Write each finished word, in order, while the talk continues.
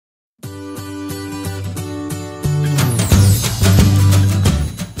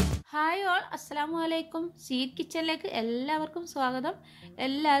Hi all, അസ്സലാമു അലൈക്കും. Seed കിച്ചണിലേക്ക് എല്ലാവർക്കും സ്വാഗതം.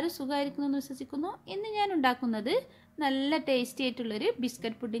 എല്ലാവരും സുഖമായിരിക്കുമെന്ന് വിശ്വസിക്കുന്നു. ഇന്ന് ഞാൻ ഉണ്ടാക്കുന്നത് നല്ല ടേസ്റ്റി ആയിട്ടുള്ളൊരു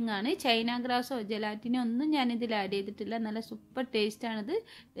ബിസ്ക്കറ്റ് പുഡിംഗ് ആണ്. ചൈന ഗ്രാസോ ജലാറ്റിനോ ഒന്നും ഞാനിതിൽ ആഡ് ചെയ്തിട്ടില്ല. നല്ല സൂപ്പർ ടേസ്റ്റാണിത്.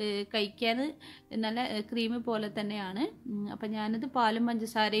 കഴിക്കാൻ നല്ല ക്രീമി പോലെ തന്നെയാണ്. അപ്പം ഞാനിത് പാലും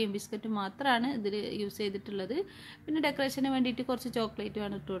പഞ്ചസാരയും ബിസ്ക്കറ്റും മാത്രമാണ് ഇതിൽ യൂസ് ചെയ്തിട്ടുള്ളത്. പിന്നെ ഡെക്കറേഷന് വേണ്ടിയിട്ട് കുറച്ച്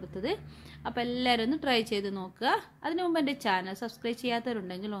ചോക്ലേറ്റുമാണ് ഇട്ട് കൊടുത്തത്. അപ്പോൾ എല്ലാവരും ഒന്ന് ട്രൈ ചെയ്ത് നോക്കുക. അതിനു മുമ്പ് എൻ്റെ ചാനൽ സബ്സ്ക്രൈബ്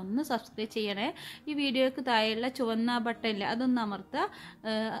ചെയ്യാത്തവരുണ്ടെങ്കിൽ ഒന്ന് സബ്സ്ക്രൈബ് ചെയ്യണേ. ഈ വീഡിയോയ്ക്ക് താഴെയുള്ള ചുവന്ന ബട്ടണില്ലേ അതൊന്ന് അമർത്തുക,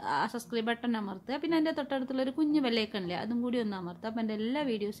 സബ്സ്ക്രൈബ് ബട്ടൺ അമർത്തുക. പിന്നെ എൻ്റെ തൊട്ടടുത്തുള്ളൊരു കുഞ്ഞു ബെല്ലൈക്കണില്ലേ അതും കൂടി ഒന്ന് അമർത്തുക. അപ്പോൾ എൻ്റെ എല്ലാ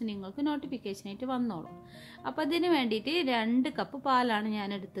വീഡിയോസും നിങ്ങൾക്ക് നോട്ടിഫിക്കേഷനായിട്ട് വന്നോളും. അപ്പോൾ അതിന് വേണ്ടിയിട്ട് 2 കപ്പ് പാലാണ് ഞാൻ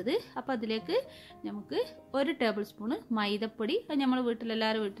എടുത്തത്. അപ്പോൾ അതിലേക്ക് നമുക്ക് 1 ടേബിൾ സ്പൂണ് മൈദപ്പൊടി, നമ്മൾ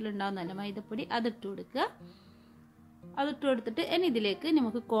വീട്ടിലെല്ലാവരും വീട്ടിലുണ്ടാവുന്നതല്ല മൈദപ്പൊടി, അതിട്ട് കൊടുക്കുക. അതിട്ട് കൊടുത്തിട്ട് ഇനി ഇതിലേക്ക്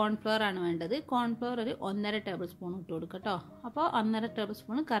നമുക്ക് കോൺഫ്ലവർ ആണ് വേണ്ടത്. കോൺഫ്ലവർ ഒരു 1.5 ടേബിൾ സ്പൂൺ ഇട്ട് കൊടുക്കുക കേട്ടോ. അപ്പോൾ 1.5 ടേബിൾ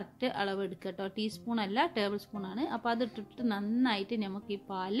സ്പൂൺ കറക്റ്റ് അളവ് എടുക്കുക കേട്ടോ. ടീസ്പൂൺ അല്ല, ടേബിൾ സ്പൂണാണ്. അപ്പോൾ അതിട്ടിട്ട് നന്നായിട്ട് നമുക്ക് ഈ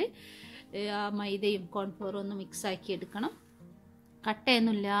പാല് മൈദയും കോൺഫ്ലവറും ഒന്ന് മിക്സാക്കി എടുക്കണം.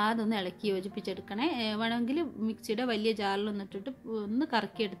 കട്ടയൊന്നും ഇല്ലാതെ ഒന്ന് ഇളക്കി യോജിപ്പിച്ചെടുക്കണേ. വേണമെങ്കിൽ മിക്സിയുടെ വലിയ ജാറിലൊന്നും ഇട്ടിട്ട് ഒന്ന്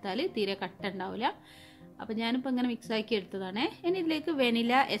കറക്കിയെടുത്താൽ തീരെ കട്ട ഉണ്ടാവില്ല. അപ്പോൾ ഞാനിപ്പോൾ ഇങ്ങനെ മിക്സാക്കി എടുത്തതാണ്. ഇനി ഇതിലേക്ക്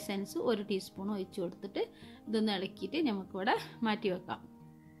വെനില എസൻസ് 1 ടീസ്പൂൺ ഒഴിച്ച് കൊടുത്തിട്ട് ഇതൊന്ന് ഇളക്കിയിട്ട് നമുക്കിവിടെ മാറ്റി വെക്കാം.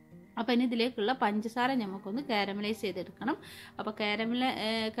 അപ്പോൾ ഇനി ഇതിലേക്കുള്ള പഞ്ചസാര നമുക്കൊന്ന് കാരമലൈസ് ചെയ്തെടുക്കണം. അപ്പോൾ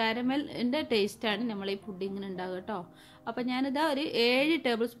കാരമലിൻ്റെ ടേസ്റ്റാണ് നമ്മൾ ഈ പുഡിങ്ങിന് ഉണ്ടാവുക കേട്ടോ. അപ്പോൾ ഞാനിതാ ഒരു 7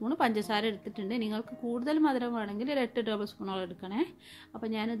 ടേബിൾ സ്പൂൺ പഞ്ചസാര എടുത്തിട്ടുണ്ട്. നിങ്ങൾക്ക് കൂടുതൽ മധുരം വേണമെങ്കിൽ ഒരു 8 ടേബിൾ സ്പൂണോളം എടുക്കണേ. അപ്പോൾ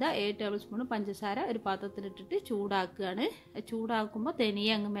ഞാനിതാ 7 ടേബിൾ സ്പൂൺ പഞ്ചസാര ഒരു പാത്രത്തിലിട്ടിട്ട് ചൂടാക്കുകയാണ്. ചൂടാക്കുമ്പോൾ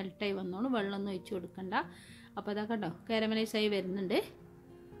തനിയെ അങ്ങ് മെൽറ്റായി വന്നോളൂ, വെള്ളമൊന്നും ഒഴിച്ച് കൊടുക്കണ്ട. അപ്പോൾ അതാ കണ്ടോ കാരമലൈസായി വരുന്നുണ്ട്.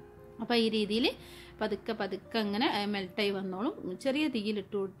 അപ്പോൾ ഈ രീതിയിൽ പതുക്കെ അങ്ങനെ മെൽറ്റായി വന്നോളും. ചെറിയ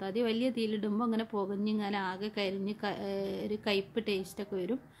തീയിലിട്ട് കൊടുത്താൽ മതി. വലിയ തീയിലിടുമ്പോൾ അങ്ങനെ പുകഞ്ഞിങ്ങനെ ആകെ കരിഞ്ഞ് ഒരു കയ്പ്പ് ടേസ്റ്റൊക്കെ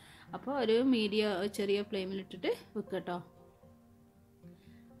വരും. അപ്പോൾ ഒരു ചെറിയ ഫ്ലെയിമിലിട്ടിട്ട് വെക്കുക കേട്ടോ.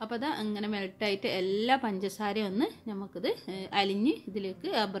 അപ്പോൾ അത് അങ്ങനെ മെൽറ്റായിട്ട് എല്ലാ പഞ്ചസാരയും ഒന്ന് നമുക്കിത് അലിഞ്ഞ് ഇതിലേക്ക്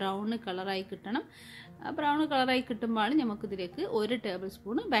ബ്രൗൺ കളറായി കിട്ടണം. ബ്രൗൺ കളറായി കിട്ടുമ്പോഴാണ് നമുക്കിതിലേക്ക് 1 ടേബിൾ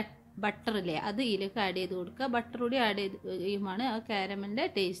സ്പൂൺ ബട്ടറില്ലേ അത് ഇതിലേക്ക് ആഡ് ചെയ്ത് കൊടുക്കുക. ബട്ടർ കൂടി ആഡ് ചെയ്യുമ്പോഴാണ് ആ കാരമലിൻ്റെ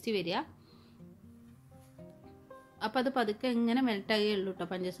ടേസ്റ്റ് വരിക. അപ്പോൾ അത് പതുക്കെ ഇങ്ങനെ മെൽറ്റാകുകയുള്ളൂ കേട്ടോ.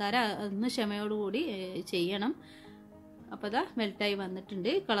 പഞ്ചസാര ഒന്ന് ക്ഷമയോടുകൂടി ചെയ്യണം. അപ്പോൾ അതാ മെൽറ്റായി വന്നിട്ടുണ്ട്,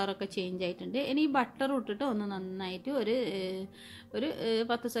 കളറൊക്കെ ചേഞ്ച് ആയിട്ടുണ്ട്. ഇനി ഈ ബട്ടർ ഇട്ടിട്ട് ഒന്ന് നന്നായിട്ട് ഒരു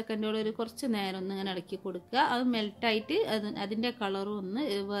 10 സെക്കൻഡോളം കുറച്ച് നേരം ഒന്ന് ഇങ്ങനെ ഇളക്കി കൊടുക്കുക. അത് മെൽറ്റായിട്ട് അതിൻ്റെ കളറും ഒന്ന്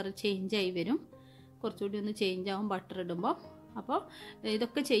വേറെ ചേഞ്ചായി വരും. കുറച്ചുകൂടി ഒന്ന് ചേഞ്ച് ആവും ബട്ടർ ഇടുമ്പോൾ. അപ്പോൾ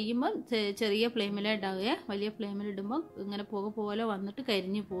ഇതൊക്കെ ചെയ്യുമ്പോൾ ചെറിയ ഫ്ലെയിമിലേ ഉണ്ടാവുക. വലിയ ഫ്ലെയിമിലിടുമ്പോൾ ഇങ്ങനെ പുക പോലെ വന്നിട്ട്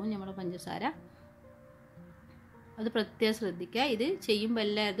കരിഞ്ഞു പോകും നമ്മുടെ പഞ്ചസാര. അത് പ്രത്യേകം ശ്രദ്ധിക്കുക. ഇത് ചെയ്യുമ്പോൾ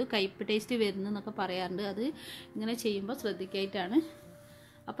എല്ലാവരും കയ്പ്പ് ടേസ്റ്റ് വരുന്നതെന്നൊക്കെ പറയാറുണ്ട്. അത് ഇങ്ങനെ ചെയ്യുമ്പോൾ ശ്രദ്ധിക്കായിട്ടാണ്.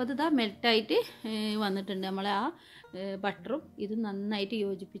 അപ്പോൾ അത് ഇതാ മെൽറ്റായിട്ട് വന്നിട്ടുണ്ട്. നമ്മൾ ആ ബട്ടറും ഇത് നന്നായിട്ട്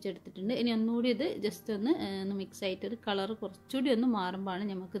യോജിപ്പിച്ചെടുത്തിട്ടുണ്ട്. ഇനി ഒന്നുകൂടി ഇത് ജസ്റ്റ് ഒന്ന് മിക്സ് ആയിട്ട് ഒരു കളർ കുറച്ചുകൂടി ഒന്ന് മാറുമ്പോഴാണ്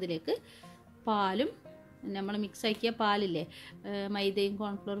നമുക്കിതിലേക്ക് പാലും നമ്മൾ മിക്സാക്കിയ പാലില്ലേ മൈദയും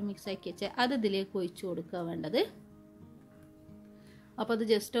കോൺഫ്ലവറും മിക്സാക്കി വെച്ചാൽ അത് ഇതിലേക്ക് ഒഴിച്ച് കൊടുക്കുക വേണ്ടത്. അപ്പോൾ അത്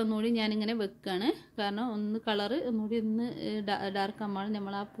ജസ്റ്റ് ഒന്നുകൂടി ഞാനിങ്ങനെ വെക്കുകയാണ്. കാരണം കളറ് ഒന്നുകൂടി ഡാർക്ക് ആകുമ്പോൾ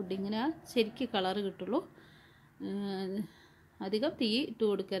നമ്മൾ ആ പുഡിങ്ങിന് ശരിക്കും കളറ് കിട്ടുള്ളൂ. അധികം തീ ഇട്ട്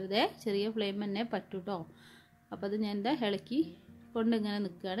കൊടുക്കരുതേ, ചെറിയ ഫ്ലെയിം തന്നെ പറ്റൂട്ടോ. അപ്പോൾ അത് ഞാൻ ഇളക്കി കൊണ്ട് ഇങ്ങനെ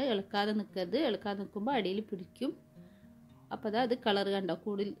നിൽക്കുകയാണ്. ഇളക്കാതെ നിൽക്കരുത്. ഇളക്കാതെ നിൽക്കുമ്പോൾ അടിയിൽ പിടിക്കും. അപ്പോൾ അത് കളർ കണ്ടോ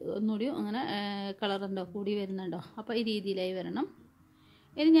ഒന്നുകൂടി അങ്ങനെ കളറുണ്ടോ കൂടി വരുന്നുണ്ടോ. അപ്പോൾ ഈ രീതിയിലായി വരണം.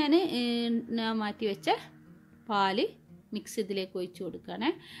 ഇനി ഞാൻ മാറ്റി വെച്ച പാല് മിക്സ് ഇതിലേക്ക് ഒഴിച്ച് കൊടുക്കുകയാണ്.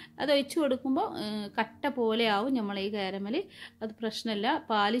 അത് ഒഴിച്ച് കൊടുക്കുമ്പോൾ കട്ട പോലെ ആവും നമ്മൾ ഈ കാരമൽ. അത് പ്രശ്നമില്ല.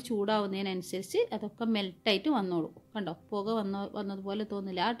 പാല് ചൂടാവുന്നതിനനുസരിച്ച് അതൊക്കെ മെൽറ്റായിട്ട് വന്നോളൂ. കണ്ടോ പുക വന്നതുപോലെ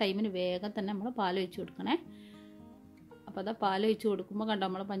തോന്നില്ല. ആ ടൈമിന് വേഗം തന്നെ നമ്മൾ പാൽ ഒഴിച്ച് കൊടുക്കണേ. അപ്പോൾ അതാ പാൽ ഒഴിച്ച് കൊടുക്കുമ്പോൾ കണ്ടോ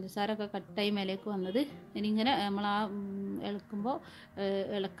നമ്മൾ പഞ്ചസാര ഒക്കെ കട്ടായി മേലേക്ക് വന്നത്. ഇനി ഇങ്ങനെ നമ്മൾ ആ ഇളക്കുമ്പോൾ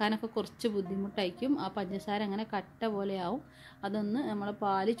ഇളക്കാനൊക്കെ കുറച്ച് ബുദ്ധിമുട്ടായിരിക്കും. ആ പഞ്ചസാര അങ്ങനെ കട്ട പോലെ ആവും. അതൊന്ന് നമ്മൾ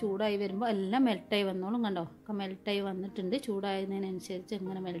പാല് ചൂടായി വരുമ്പോൾ എല്ലാം മെൽറ്റായി വന്നോളും. കണ്ടോ ഒക്കെ മെൽറ്റായി വന്നിട്ടുണ്ട്. ചൂടായതിനനുസരിച്ച്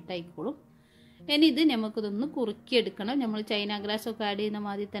ഇങ്ങനെ മെൽറ്റായിക്കോളും. ഇനി ഇത് നമുക്കിതൊന്ന് കുറുക്കിയെടുക്കണം. നമ്മൾ ചൈന ഗ്രാസൊക്കെ ആഡ് ചെയ്യുന്ന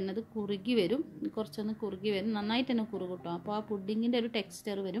മാതിരി തന്നെ അത് കുറുകി വരും. കുറച്ചൊന്ന് കുറുകി വരും. നന്നായിട്ട് തന്നെ കുറുകൂട്ടും. അപ്പോൾ ആ പുഡിങ്ങിൻ്റെ ഒരു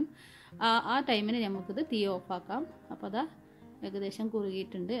ടെക്സ്ചർ വരും. ആ ടൈമിന് നമുക്കിത് തീ ഓഫാക്കാം. അപ്പോൾ അതാ ഏകദേശം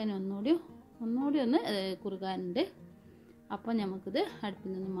കുറുകിയിട്ടുണ്ട്. അതിന് ഒന്നുകൂടി ഒന്ന് കുറുകാനുണ്ട്. അപ്പോൾ നമുക്കിത്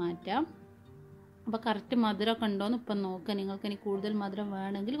അടുപ്പിൽ നിന്ന് മാറ്റാം. അപ്പോൾ കറക്റ്റ് മധുരമൊക്കെ ഉണ്ടോയെന്ന് ഇപ്പം നോക്കുക. നിങ്ങൾക്ക് ഇനി കൂടുതൽ മധുരം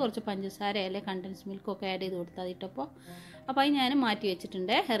വേണമെങ്കിൽ കുറച്ച് പഞ്ചസാര അല്ലെങ്കിൽ കണ്ടൻസ് മിൽക്കൊക്കെ ആഡ് ചെയ്ത് കൊടുത്താൽ മതിട്ടപ്പോൾ. അപ്പോൾ അത് ഞാൻ മാറ്റി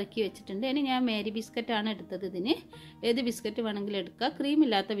വെച്ചിട്ടുണ്ട്, ഇറക്കി വെച്ചിട്ടുണ്ട്. ഇനി ഞാൻ മേരി ബിസ്ക്കറ്റാണ് എടുത്തത്. ഇതിന് ഏത് ബിസ്ക്കറ്റ് വേണമെങ്കിലും എടുക്കുക,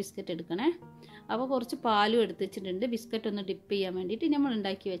 ക്രീമില്ലാത്ത ബിസ്ക്കറ്റ് എടുക്കണേ. അപ്പോൾ കുറച്ച് പാലും എടുത്ത് വെച്ചിട്ടുണ്ട് ബിസ്ക്കറ്റ് ഒന്ന് ഡിപ്പ് ചെയ്യാൻ വേണ്ടിയിട്ട്. നമ്മൾ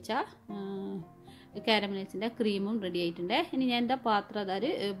ഉണ്ടാക്കി വെച്ച കാരമലൈസിൻ്റെ ക്രീമും റെഡി ആയിട്ടുണ്ട്. ഇനി ഞാൻ എന്താ പാത്രം അതായത്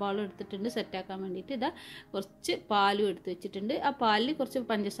ബൗളും എടുത്തിട്ടുണ്ട് സെറ്റാക്കാൻ വേണ്ടിയിട്ട്. ഇതാ കുറച്ച് പാലും എടുത്ത് വെച്ചിട്ടുണ്ട്. ആ പാലിൽ കുറച്ച്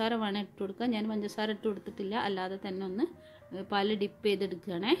പഞ്ചസാര വേണം ഇട്ട് കൊടുക്കുക. ഞാൻ പഞ്ചസാര ഇട്ട് കൊടുത്തിട്ടില്ല, അല്ലാതെ തന്നെ ഒന്ന് പാല് ഡിപ്പ്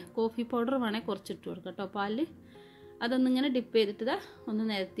ചെയ്തെടുക്കുകയാണേ. കോഫി പൗഡർ വേണേൽ കുറച്ച് ഇട്ട് കൊടുക്കുക കേട്ടോ പാലിൽ. അതൊന്നിങ്ങനെ ഡിപ്പ് ചെയ്തിട്ട് ഇതാ ഒന്ന്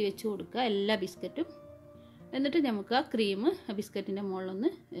നിരത്തി വെച്ച് കൊടുക്കുക എല്ലാ ബിസ്ക്കറ്റും. എന്നിട്ട് നമുക്ക് ആ ക്രീം ബിസ്ക്കറ്റിൻ്റെ മുകളിലൊന്ന്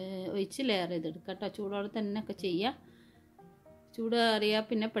ഒഴിച്ച് ലെയർ ചെയ്തെടുക്കുക കേട്ടോ. ചൂടോടെ തന്നെ ഒക്കെ ചെയ്യുക. ചൂട് അറിയാൽ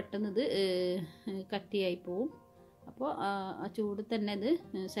പിന്നെ പെട്ടെന്ന് ഇത് കട്ടിയായി പോവും. അപ്പോൾ ആ ചൂട് തന്നെ ഇത്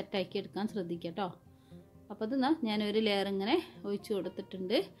സെറ്റാക്കി എടുക്കാൻ ശ്രദ്ധിക്കുക കേട്ടോ. അപ്പോൾ അത് ഞാനൊരു ലെയർ ഇങ്ങനെ ഒഴിച്ച്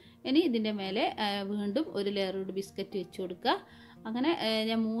കൊടുത്തിട്ടുണ്ട്. ഇനി ഇതിൻ്റെ മേലെ വീണ്ടും ഒരു ലെയർ കൂടി ബിസ്ക്കറ്റ് വെച്ച് കൊടുക്കുക. അങ്ങനെ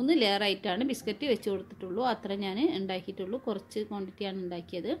ഞാൻ 3 ലെയറായിട്ടാണ് ബിസ്ക്കറ്റ് വെച്ച് കൊടുത്തിട്ടുള്ളൂ. അത്ര ഞാൻ ഉണ്ടാക്കിയിട്ടുള്ളൂ, കുറച്ച് ക്വാണ്ടിറ്റിയാണ്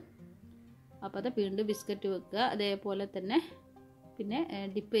ഉണ്ടാക്കിയത്. അപ്പോൾ അത് വീണ്ടും ബിസ്ക്കറ്റ് വെക്കുക, അതേപോലെ തന്നെ പിന്നെ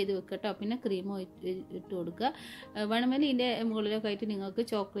ഡിപ്പ് ചെയ്ത് വെക്കുക കേട്ടോ. പിന്നെ ക്രീം ഇട്ട് കൊടുക്കുക. വേണമെങ്കിൽ ഇതിൻ്റെ മുകളിലൊക്കെ ആയിട്ട് നിങ്ങൾക്ക്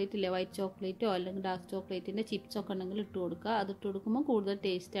ചോക്ലേറ്റ് ഇല്ലേ, വൈറ്റ് ചോക്ലേറ്റോ അല്ലെങ്കിൽ ഡാർക്ക് ചോക്ലേറ്റിൻ്റെ ചിപ്സൊക്കെ ഉണ്ടെങ്കിൽ ഇട്ട് കൊടുക്കുക. അതിട്ട് കൊടുക്കുമ്പോൾ കൂടുതൽ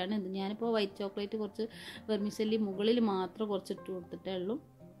ടേസ്റ്റാണ്. ഇത് ഞാനിപ്പോൾ വൈറ്റ് ചോക്ലേറ്റ് കുറച്ച് വെർമിസെല്ലി മുകളിൽ മാത്രം കുറച്ച് ഇട്ട് കൊടുത്തിട്ടേ ഉള്ളൂ.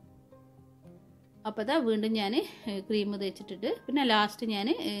 അപ്പോൾ അതാ വീണ്ടും ഞാൻ ക്രീം തേച്ചിട്ടിട്ട് പിന്നെ ലാസ്റ്റ് ഞാൻ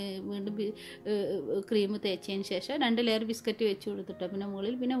വീണ്ടും ക്രീം തേച്ചതിന് ശേഷം 2 ലെയർ ബിസ്ക്കറ്റ് വെച്ച് കൊടുത്തിട്ടോ. പിന്നെ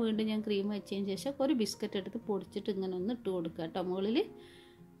മുകളിൽ പിന്നെ വീണ്ടും ഞാൻ ക്രീം വെച്ചതിന് ശേഷം ഒരു ബിസ്ക്കറ്റ് എടുത്ത് പൊടിച്ചിട്ട് ഇങ്ങനെ ഒന്ന് ഇട്ട് കൊടുക്കുക കേട്ടോ മുകളിൽ.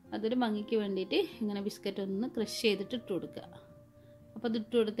 അതൊരു ഭംഗിക്ക് വേണ്ടിയിട്ട് ഇങ്ങനെ ബിസ്ക്കറ്റ് ഒന്ന് ക്രഷ് ചെയ്തിട്ട് ഇട്ട് കൊടുക്കുക. അപ്പോൾ അത്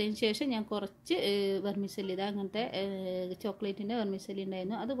ഇട്ട് കൊടുത്തതിന് ശേഷം ഞാൻ കുറച്ച് വെർമിസെല്ലി ഇതാ അങ്ങനത്തെ ചോക്ലേറ്റിൻ്റെ വെർമിസെല്ലി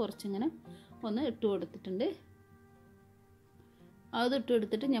ഉണ്ടായിരുന്നു, അത് കുറച്ചിങ്ങനെ ഒന്ന് ഇട്ട് കൊടുത്തിട്ടുണ്ട്. അത് ഇട്ട്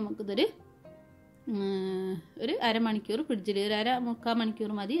കൊടുത്തിട്ട് നമുക്കിതൊരു അരമണിക്കൂർ ഫ്രിഡ്ജിൽ, മുക്കാൽ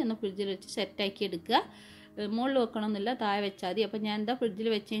മണിക്കൂർ മതി ഒന്ന് ഫ്രിഡ്ജിൽ വെച്ച് സെറ്റാക്കി എടുക്കുക. മുകളിൽ വെക്കണമെന്നില്ല, താഴെ വെച്ചാൽ മതി. അപ്പോൾ ഞാൻ എന്താ ഫ്രിഡ്ജിൽ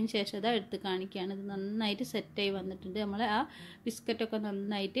വെച്ചതിന് ശേഷം ഇതാ എടുത്ത് കാണിക്കുകയാണ്. ഇത് നന്നായിട്ട് സെറ്റായി വന്നിട്ടുണ്ട്. നമ്മൾ ആ ബിസ്ക്കറ്റൊക്കെ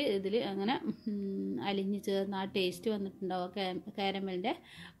നന്നായിട്ട് ഇതിൽ അങ്ങനെ അലിഞ്ഞ് ചേർന്ന് ആ ടേസ്റ്റ് വന്നിട്ടുണ്ടാവും കാരമലിൻ്റെ.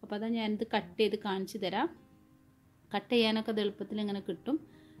 അപ്പോൾ അതാ ഞാനിത് കട്ട് ചെയ്ത് കാണിച്ചു തരാം. കട്ട് ചെയ്യാനൊക്കെ അത് എളുപ്പത്തിൽ ഇങ്ങനെ കിട്ടും.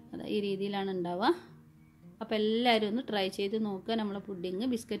 അതാ ഈ രീതിയിലാണ് ഉണ്ടാവുക. അപ്പോൾ എല്ലാവരും ഒന്ന് ട്രൈ ചെയ്ത് നോക്കുക. നമ്മളെ പുഡിങ്,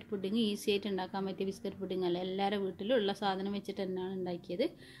 ബിസ്ക്കറ്റ് പുഡിങ് ഈസി ആയിട്ട് ഉണ്ടാക്കാൻ പറ്റിയ ബിസ്ക്കറ്റ് പുഡിങ് അല്ല, എല്ലാവരുടെ വീട്ടിലും ഉള്ള സാധനം വെച്ചിട്ട് തന്നെയാണ് ഉണ്ടാക്കിയത്.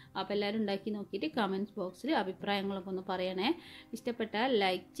 അപ്പോൾ എല്ലാവരും ഉണ്ടാക്കി നോക്കിയിട്ട് കമൻറ്റ് ബോക്സിൽ അഭിപ്രായങ്ങളൊക്കെ ഒന്ന് പറയണേ. ഇഷ്ടപ്പെട്ടാൽ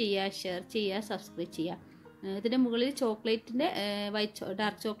ലൈക്ക് ചെയ്യുക, ഷെയർ ചെയ്യുക, സബ്സ്ക്രൈബ് ചെയ്യുക. ഇതിൻ്റെ മുകളിൽ ചോക്ലേറ്റിൻ്റെ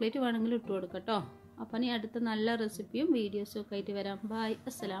ഡാർക്ക് ചോക്ലേറ്റ് വേണമെങ്കിൽ ഇട്ട് കൊടുക്കാം കേട്ടോ. അപ്പോൾ ഇനി അടുത്ത നല്ല റെസിപ്പിയും വീഡിയോസും ഒക്കെ ആയിട്ട് വരാം. ബൈ,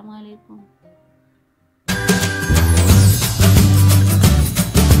 അസ്സലാമു അലൈക്കും.